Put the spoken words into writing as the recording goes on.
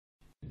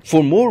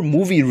For more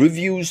movie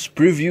reviews,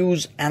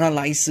 previews,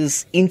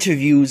 analysis,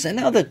 interviews and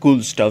other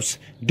cool stuffs,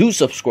 do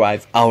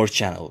subscribe our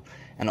channel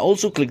and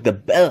also click the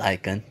bell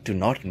icon to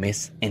not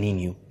miss any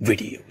new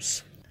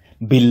videos.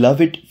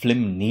 Beloved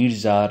film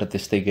Nirja र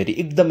त्यस्तै गरी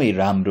एकदमै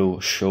राम्रो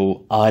show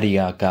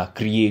आर्याका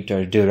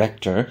creator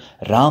director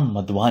Ram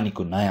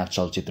मधवानीको नयाँ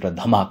चलचित्र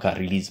धमाका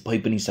release भइ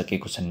पनि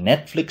सकेको छ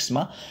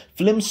नेटफ्लिक्समा.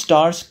 Film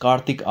stars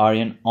Kartik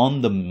Aaryan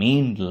on the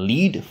main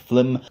lead.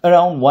 Film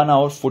around 1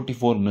 hour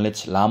 44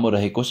 minutes लामो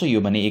रहेको छ.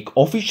 यो भने एक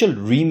अफिसियल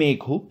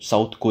रिमेक हो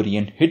south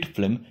Korean hit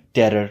film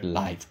terror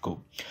लाइभको.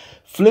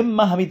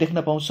 फिल्ममा हामी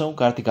देख्न पाउँछौं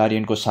कार्तिक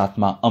आर्यनको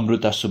साथमा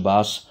अमृता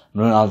सुबास,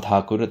 मृणाल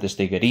ठाकुर र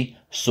त्यस्तै गरी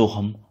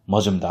सोहम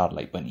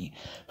मजुमदारलाई पनि.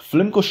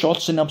 फिल्मको सर्ट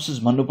सिनप्सिस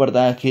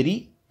भन्नुपर्दाखेरि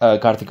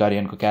कार्तिक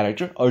आर्यनको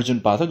क्यारेक्टर अर्जुन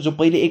पाठक, जो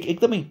पहिले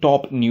एकदमै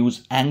टप न्यूज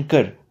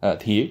एंकर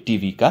थिए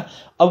टिभीका,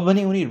 अब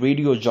भने उनी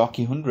रेडियो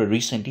जकी हुन् र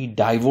रिसेन्टली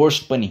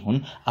डाइभोर्स्ड पनि हुन्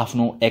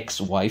आफ्नो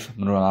एक्स वाइफ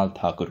मृणाल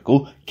ठाकुरको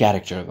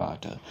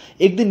क्यारेक्टरबाट.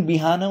 एक दिन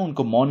बिहान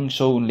उनको मर्निङ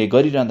शो उनले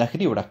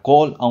गरिरहँदाखेरि एउटा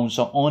कल आउँछ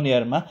अन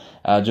एयरमा,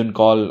 जुन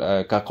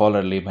कलका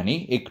कलरले भने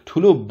एक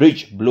ठुलो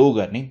ब्रिज ब्लो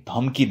गर्ने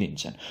धम्की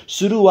दिन्छन्.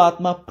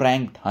 सुरुवातमा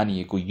प्र्याङ्क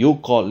ठानिएको यो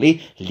कलले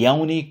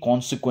ल्याउने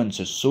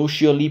कन्सिक्वेन्सेस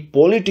सोसियली,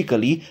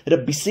 पोलिटिकली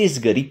र विशेष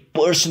गरी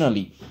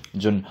पर्सनली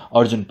जुन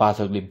अर्जुन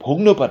पाठकले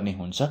भोग्नुपर्ने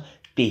हुन्छ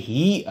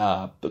त्यही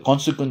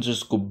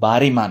कन्सिक्वेन्सेसको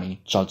बारेमा नै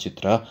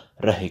चलचित्र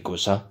रहेको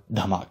छ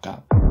धमाका.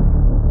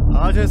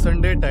 आज है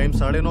संडे, टाइम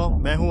 9:30.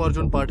 मैं हूं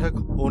अर्जुन पाठक,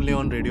 ओनली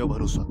ऑन रेडियो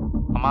भरोसा.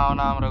 हमारा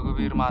नाम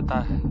रघुवीर माता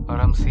है और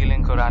हम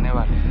सीलिंग को उड़ाने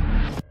वाले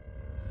हैं.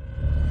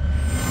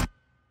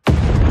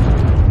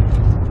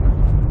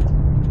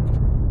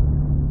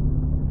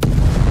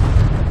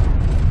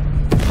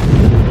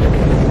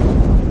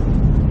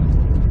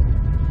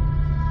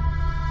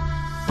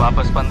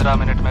 वापस 15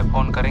 मिनट में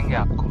फोन करेंगे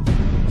आपको.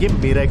 ये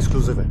मेरा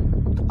एक्सक्लूसिव है.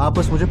 आप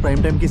बस मुझे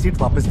प्राइम टाइम की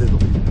सीट वापस दे दो.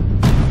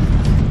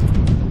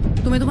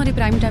 तुम्हें तुम्हारी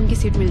प्राइम टाइम की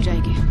सीट मिल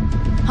जाएगी.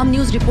 हम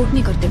न्यूज रिपोर्ट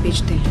नहीं करते,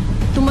 बेचते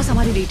हैं. तुम बस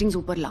हमारी रेटिंग्स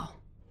ऊपर लाओ.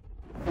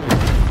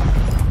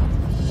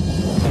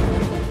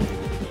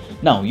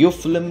 नाउ यो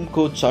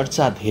फिल्मको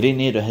चर्चा धेरै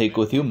नै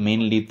रहेको थियो.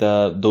 मेनली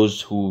त those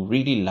who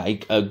really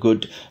like a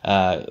good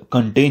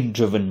content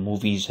driven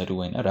मुभिजहरू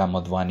होइन. राम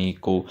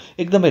मधवानीको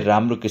एकदमै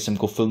राम्रो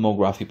किसिमको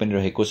फिल्मोग्राफी पनि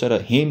रहेको छ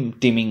र हिम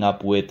टिमिङ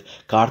up with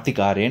Kartik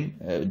Aaryan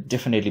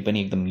definitely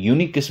पनि एकदम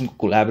युनिक किसिमको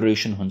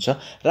कोलाबोरेसन हुन्छ.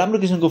 राम्रो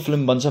किसिमको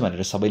फिल्म बन्छ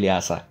भनेर सबैले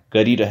आशा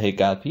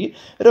गरिरहेका थिए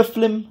र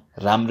फिल्म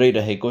राम्रै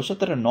रहेको छ,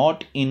 तर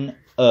not in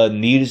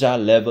Nirja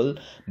level,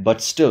 but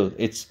still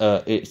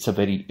it's a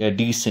very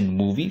decent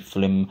movie.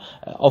 Film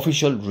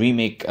official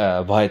remake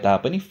भए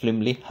तापनि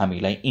फिल्मले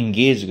हामीलाई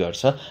इन्गेज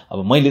गर्छ.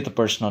 अब मैले त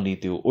पर्सनली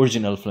त्यो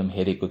ओरिजिनल फिल्म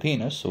हेरेको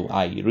थिइनँ, so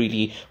I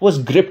really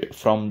was gripped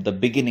from the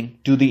beginning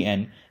to the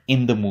and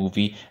in the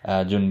movie.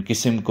 जुन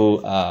किसिमको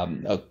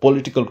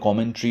पोलिटिकल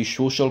कमेन्ट्री,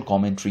 सोसल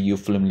कमेन्ट्री यो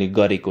फिल्मले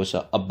गरेको छ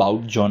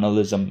अबाउट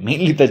जर्नलिजम,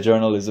 मेनली त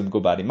जर्नलिजमको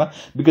बारेमा,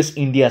 बिकज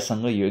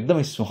इन्डियासँग यो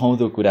एकदमै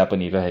सुहाउँदो कुरा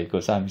पनि रहेको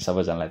छ. हामी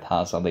सबैजनालाई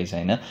थाहा छँदैछ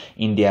होइन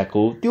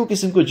इन्डियाको त्यो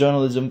किसिमको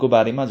जर्नलिजमको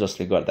बारेमा,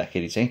 जसले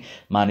गर्दाखेरि चाहिँ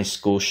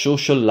मानिसको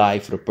सोसल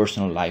लाइफ र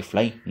पर्सनल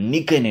लाइफलाई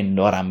निकै नै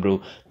नराम्रो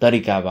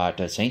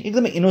तरिकाबाट चाहिँ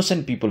एकदमै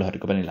इनोसेन्ट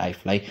पिपलहरूको पनि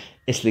लाइफलाई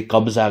यसले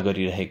कब्जा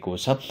गरिरहेको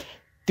छ.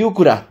 त्यो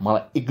कुरा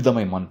मलाई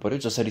एकदमै मन पर्यो.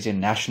 जसरी चाहिँ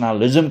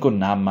नेसनलिजमको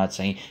नाममा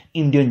चाहिँ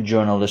इन्डियन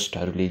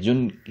जर्नलिस्टहरूले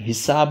जुन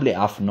हिसाबले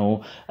आफ्नो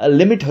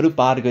लिमिटहरू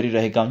पार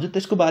गरिरहेका हुन्छ,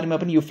 त्यसको बारेमा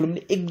पनि यो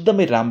फिल्मले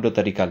एकदमै राम्रो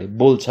तरिकाले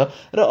बोल्छ.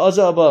 र अझ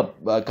अब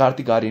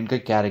कार्तिक आर्यनकै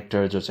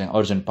क्यारेक्टर जो चाहिँ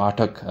अर्जुन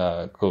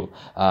पाठकको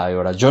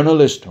एउटा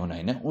जर्नलिस्ट हुन्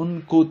होइन,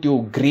 उनको त्यो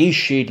ग्रे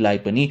सेडलाई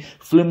पनि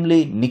फिल्मले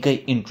निकै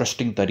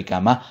इन्ट्रेस्टिङ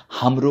तरिकामा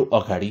हाम्रो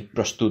अगाडि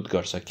प्रस्तुत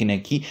गर्छ.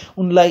 किनकि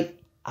उनलाई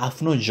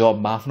आफ्नो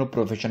जबमा, आफ्नो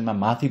प्रोफेसनमा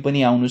माथि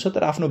पनि आउनु छ,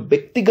 तर आफ्नो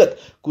व्यक्तिगत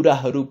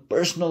कुराहरू,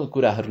 पर्सनल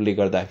कुराहरूले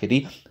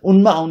गर्दाखेरि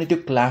उनमा आउने त्यो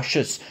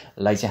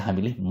क्ल्यासेसलाई चाहिँ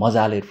हामीले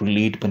मजाले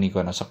रिलेट पनि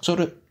गर्न सक्छौँ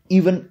र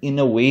even in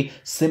a way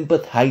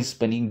sympathise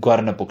पनि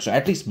गर्न पुग्छौँ.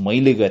 एटलिस्ट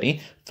मैले गरेँ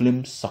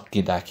film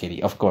सकिँदाखेरि.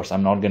 Of course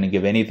I'm not gonna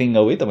give anything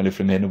away. तपाईँले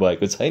फिल्म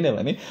हेर्नुभएको छैन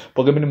भने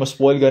पक्कै पनि म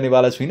स्पोइल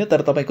गर्नेवाला छुइनँ,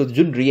 तर तपाईँको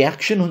जुन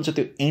रियाक्सन हुन्छ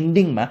त्यो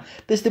एन्डिङमा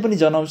त्यसले पनि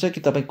जनाउँछ कि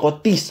तपाईँ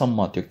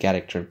कतिसम्म त्यो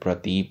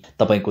क्यारेक्टरप्रति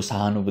तपाईँको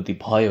सहानुभूति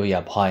भयो या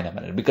भएन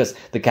भनेर. Because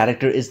the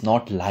character is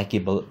not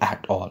likeable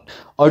at all.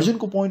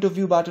 अर्जुनको पोइन्ट अफ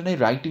भ्यूबाट नै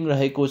राइटिङ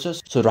रहेको छ,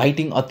 सो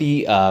राइटिङ अति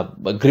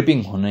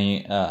ग्रिपिङ हुने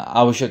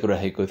आवश्यक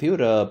रहेको थियो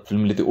र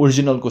फिल्मले त्यो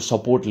ओरिजिनलको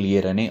सपोर्ट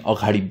लिएर नै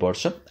अगाडि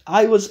बढ्छ.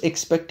 I was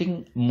expecting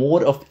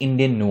more of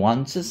Indian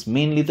नुवान्सेस,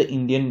 mainly त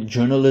इन्डियन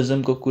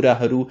जर्नलिजमको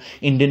कुराहरू,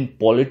 इन्डियन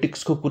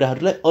पोलिटिक्सको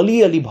कुराहरूलाई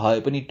अलिअलि भए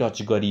पनि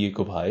टच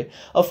गरिएको भए.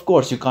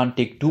 Of course you can't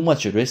take too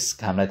much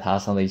risk. हामीलाई थाहा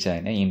छँदैछ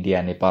होइन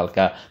इन्डिया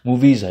नेपालका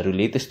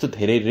मुभिजहरूले त्यस्तो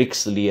धेरै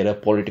रिस्क लिएर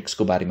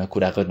पोलिटिक्सको बारेमा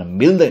कुरा गर्न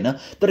मिल्दैन,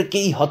 तर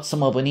केही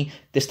हदसम्म पनि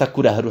त्यस्ता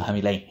कुराहरू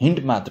हामीलाई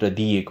हिन्ट मात्र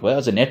दिएको भए.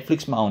 अझ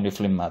नेटफ्लिक्समा आउने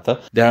फिल्ममा त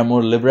there are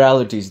more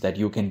लिबरालिटिज that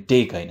you can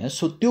take होइन.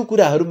 सो त्यो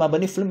कुराहरूमा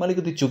पनि फिल्म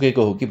अलिकति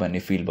चुकेको हो कि भन्ने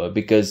फिल भयो.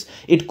 Because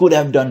it could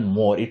have done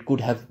more, it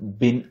could have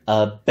been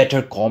a better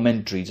inner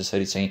commentary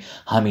जसरी चाहिँ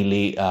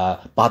हामीले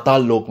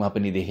पाताल लोकमा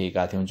पनि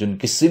देखेका थियौँ, जुन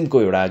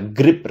किसिमको एउटा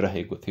ग्रिप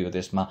रहेको थियो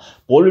त्यसमा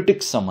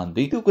पोलिटिक्स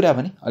सम्बन्धी, त्यो कुरा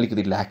पनि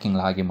अलिकति ल्याकिङ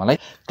लाग्यो मलाई।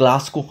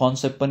 क्लासको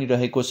कन्सेप्ट पनि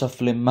रहेको छ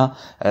फिल्ममा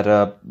र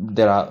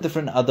there are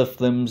different other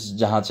films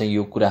जहाँ चाहिँ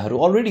यो कुराहरू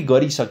अलरेडी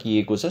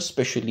गरिसकिएको छ।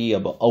 स्पेसली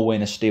अब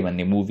अवेरनेस डे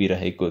भन्ने मुभी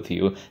रहेको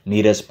थियो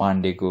नीरज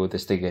पाण्डेको,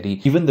 त्यस्तै गरी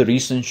even the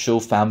recent so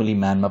family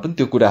म्यानमा पनि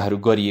त्यो कुराहरू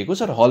गरिएको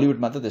छ र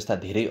हलिउडमा त त्यस्ता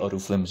धेरै अरू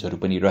फिल्म्सहरू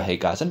पनि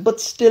रहेका छन्। But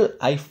still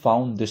I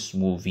found this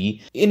movie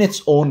in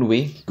its own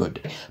way good.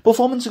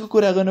 पर्फर्मेन्सको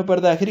कुरा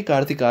गर्नुपर्दाखेरि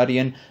Kartik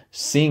Aaryan,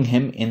 seeing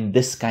him in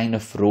this kind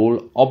of role,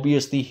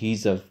 obviously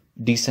he's a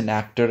decent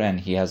actor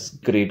and he has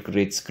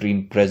great screen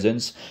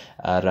presence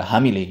र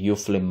हामीले यो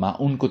फिल्ममा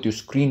उनको त्यो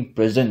स्क्रिन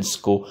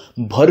प्रेजेन्सको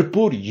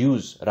भरपूर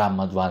युज राम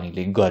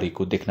मधवानीले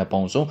गरेको देख्न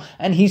पाउँछौँ।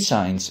 And Hee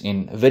shines in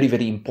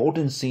very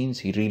important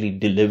scenes. He really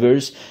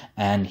delivers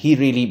and he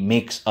really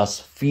makes us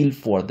feel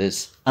for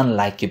this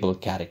unlikable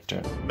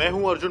character. मैं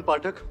हूं अर्जुन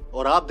पाठक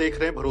और आप देख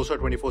रहे हैं भरोसा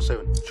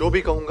 24/7। जो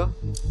भी कहूंगा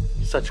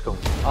सच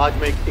कहूंगा।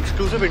 आज मैं एक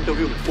एक्सक्लूसिव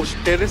इंटरव्यू में उस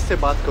टेररिस्ट से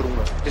बात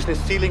करूंगा जिसने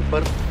सीलिंग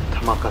पर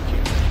धमाका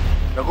किया।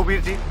 रघुवीर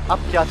जी, आप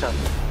क्या चाहते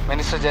हैं?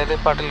 मिनिस्टर जयदेव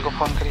पाटिल को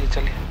फोन करिए,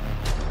 चलिए।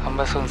 हम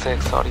बस उनसे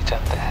एक सॉरी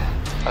चाहते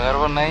हैं। अगर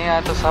वो नहीं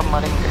आए तो सब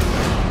मरेंगे।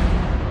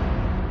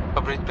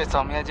 और ब्रिज पे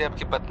सौम्या जी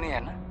आपकी पत्नी है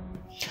ना?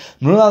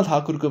 मृणाल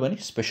ठाकुरको पनि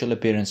स्पेशल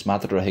अपियरेन्स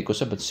मात्र रहेको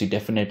छ, बट सी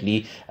डेफिनेटली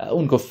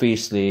उनको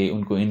फेसले,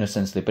 उनको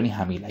इनोसेन्सले पनि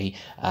हामीलाई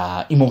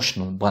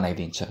इमोसनल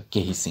बनाइदिन्छ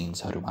केही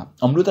सिन्सहरूमा।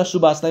 अमृता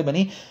सुभाषलाई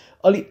पनि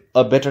अलि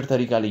बेटर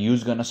तरिकाले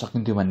युज गर्न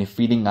सकिन्थ्यो भन्ने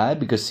फिलिङ आयो,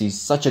 because C is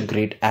such a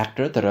great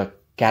actor. तर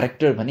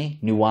क्यारेक्टर भने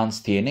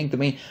न्युवान्स थिएन,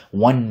 एकदमै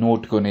वान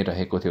नोटको नै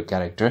रहेको थियो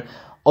क्यारेक्टर।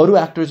 अरू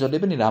एक्टर्सहरूले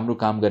पनि राम्रो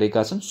काम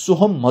गरेका छन्।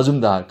 सोहम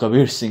मजुमदार,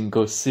 कबीर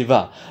सिंहको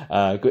शिवा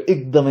को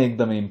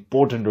एकदमै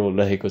इम्पोर्टेन्ट रोल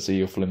रहेको छ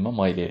यो फिल्ममा।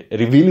 मैले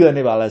रिभिल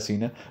गर्नेवाला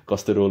छुइनँ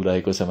कस्तो रोल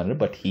रहेको छ भनेर,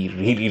 but he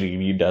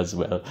really does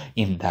well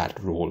in that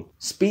role.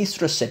 Space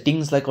र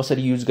सेटिङ्सलाई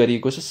कसरी युज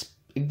गरिएको छ,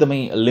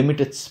 एकदमै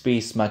लिमिटेड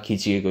स्पेसमा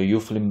खिचिएको यो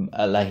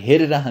फिल्मलाई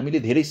हेरेर हामीले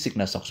धेरै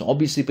सिक्न सक्छौँ।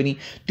 अभियसली पनि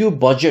त्यो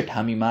बजेट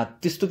हामीमा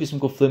त्यस्तो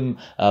किसिमको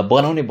फिल्म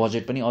बनाउने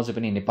बजेट पनि अझै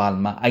पनि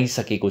नेपालमा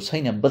आइसकेको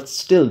छैन, but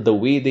still the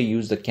way they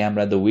use the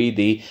camera, the way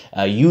they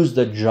use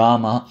the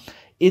drama,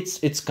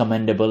 it's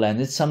commendable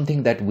and it's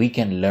something that we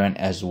can learn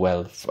as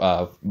well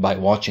by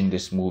watching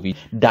this movie.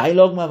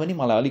 Dialogue मा पनि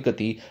मलाई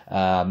अलिकति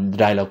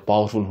डायलग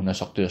पावरफुल हुन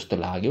सक्थ्यो जस्तो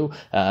लाग्यो।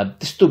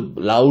 त्यस्तो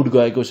loud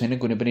गएको छैन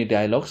कुनै पनि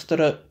डायलग्स,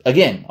 तर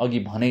अगेन अघि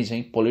भने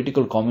चाहिँ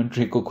पोलिटिकल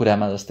कमेन्ट्रीको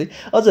कुरामा जस्तै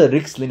अझ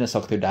रिस्क लिन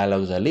सक्थ्यो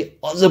डायलग्सहरूले,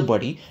 अझ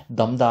बढी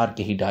दमदार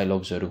केही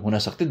डायलग्सहरू हुन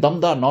सक्थ्यो।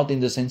 दमदार नट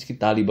इन द सेन्स कि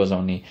ताली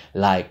बजाउने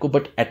लायकको,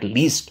 बट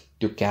एटलिस्ट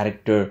त्यो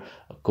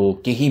क्यारेक्टरको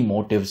केही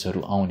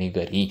मोटिभ्सहरू आउने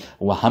गरी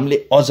वा हामीले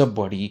अझ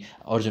बढी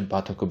अर्जुन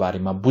पाठकको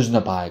बारेमा बुझ्न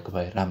पाएको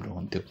भए राम्रो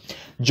हुन्थ्यो।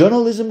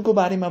 जर्नलिजमको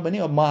बारेमा पनि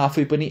अब म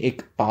आफै पनि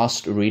एक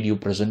पास्ट रेडियो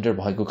प्रेजेन्टर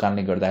भएको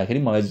कारणले गर्दाखेरि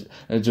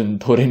मलाई जुन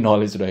थोरै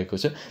नलेज रहेको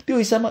छ, त्यो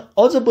हिसाबमा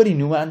अझ बढी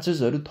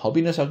न्युआन्सेसहरू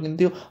थपिन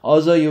सकिन्थ्यो।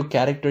 अझ यो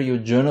क्यारेक्टर, यो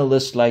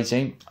जर्नलिस्टलाई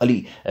चाहिँ अलि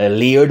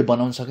लेयर्ड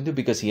बनाउन सकिन्थ्यो,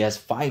 because he has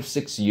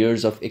 5-6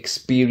 years of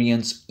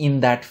experience in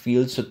that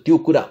field. So त्यो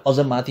कुरा अझ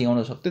माथि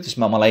आउन सक्थ्यो।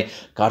 त्यसमा मलाई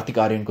कार्तिक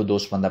आर्यनको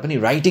दोष भन्दा पनि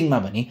राइटिङमा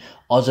पनि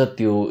अझ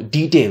त्यो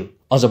डिटेल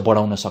अझ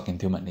बढाउन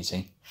सकिन्थ्यो भन्ने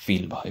चाहिँ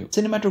फिल भयो।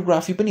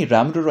 सिनेमाटोग्राफी पनि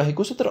राम्रो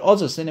रहेको छ, तर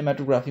अझ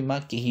सिनेमाटोग्राफीमा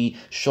केही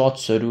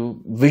सट्सहरू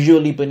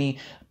भिजुअली पनि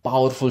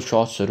पावरफुल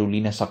सट्सहरू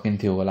लिन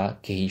सकिन्थ्यो होला।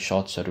 केही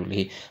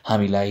सट्सहरूले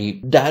हामीलाई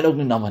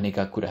डायलगले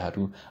नभनेका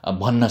कुराहरू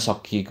भन्न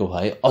सकिएको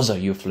भए अझ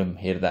यो फिल्म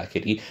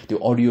हेर्दाखेरि त्यो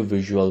अडियो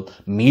भिजुअल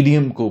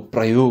मिडियमको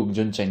प्रयोग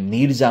जुन चाहिँ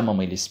निर्जामा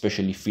मैले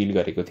स्पेसली फिल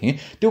गरेको थिएँ,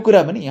 त्यो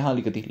कुरा पनि यहाँ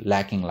अलिकति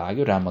ल्याकिङ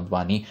लाग्यो। Ram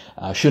Madhvani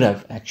should have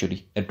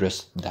actually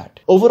address that.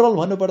 Overall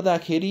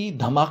भन्नुपर्दाखेरि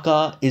धमाका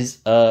is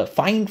a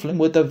fine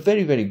film with a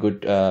very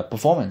good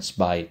performance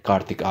by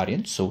Kartik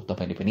Aaryan. So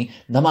तपाईँले पनि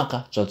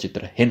धमाका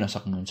चलचित्र हेर्न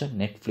सक्नुहुन्छ।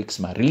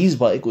 नेटफ्लिक्समा रिलिज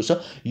भएको छ।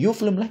 यो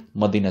फिल्मलाई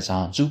म दिन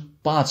चाहन्छु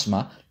 5 मा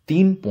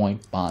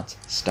 3.5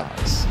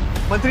 स्टार्स।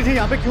 मंत्री जी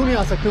यहाँ पे क्यों नहीं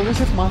आ सकते? उन्हें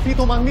सिर्फ माफी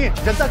तो मांगनी है,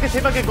 जनता के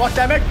सेवक है, गॉड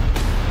डैम इट।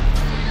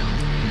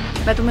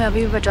 मैं तुम्हें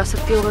अभी भी बचा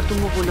सकती हूँ अगर तुम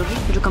वो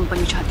बोलोगी जो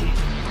कंपनी चाहती है।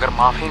 अगर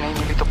माफी नहीं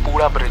मिली तो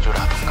पूरा ब्रिज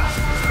उड़ा दूंगा।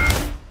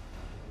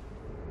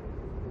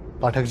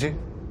 पाठक जी,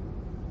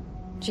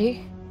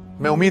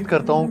 मैं उम्मीद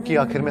करता हूँ कि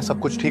आखिर में सब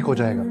कुछ ठीक हो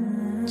जाएगा।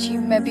 जी,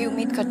 मैं भी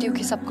उम्मीद करती हूँ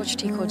कि सब कुछ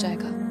ठीक हो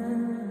जाएगा।